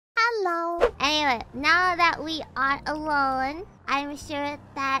Hello. Anyway, now that we are alone, I'm sure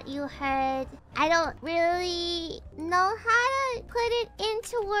that you heard. I don't really know how to put it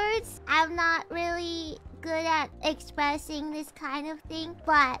into words. I'm not really good at expressing this kind of thing,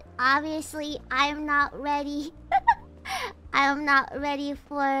 but obviously I'm not ready. I'm not ready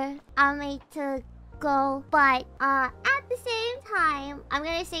for Ame to go, but at the same time, I'm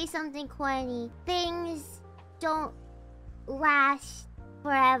gonna say something corny. Things don't last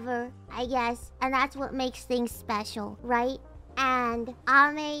forever, I guess, and that's what makes things special, right? And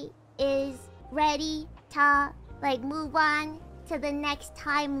Ame is ready to move on to the next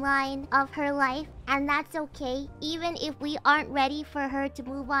timeline of her life, and that's okay. Even if we aren't ready for her to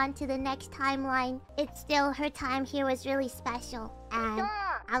move on to the next timeline, it's still her time here was really special, and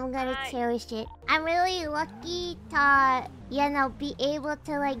I'm gonna cherish it. I'm really lucky to, you know, be able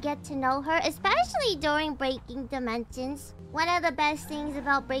to get to know her, especially during Breaking Dimensions. One of the best things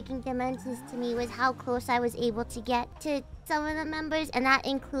about Breaking Dimensions to me was how close I was able to get to some of the members, and that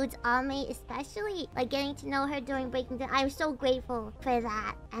includes Ame, especially getting to know her during Breaking Dimensions. I'm so grateful for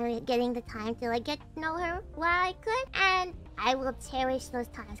that, and getting the time to get to know her while I could, and I will cherish those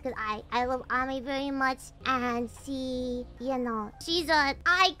times because I love Ame very much, and she, you know, she's an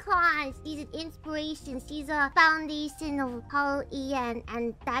icon, she's an inspiration, she's a foundation of Hololive En,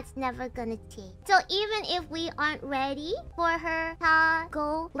 and that's never gonna change. So even if we aren't ready for her to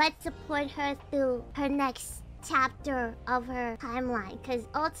go, let's support her through her next chapter of her timeline, because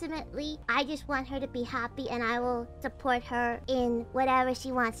ultimately I just want her to be happy, and I will support her in whatever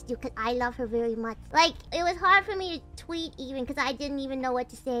she wants to do because I love her very much. It was hard for me to tweet even because I didn't even know what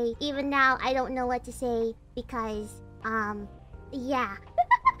to say. Even now I don't know what to say because yeah.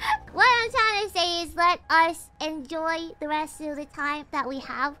 What I'm trying to say is let us enjoy the rest of the time that we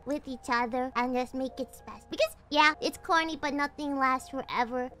have with each other and just make it special. Because, yeah, it's corny, but nothing lasts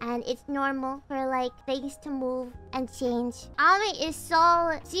forever. And it's normal for, things to move and change. Ame is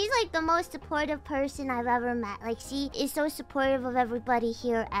she's, the most supportive person I've ever met. She is so supportive of everybody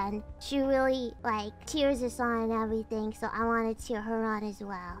here. And she really, cheers us on and everything. So I want to cheer her on as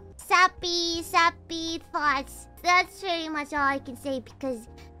well. Sappy thoughts. That's pretty much all I can say because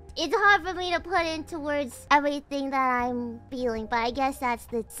it's hard for me to put into words everything that I'm feeling, but I guess that's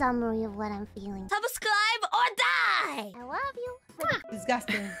the summary of what I'm feeling. Subscribe or die! I love you.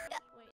 Disgusting.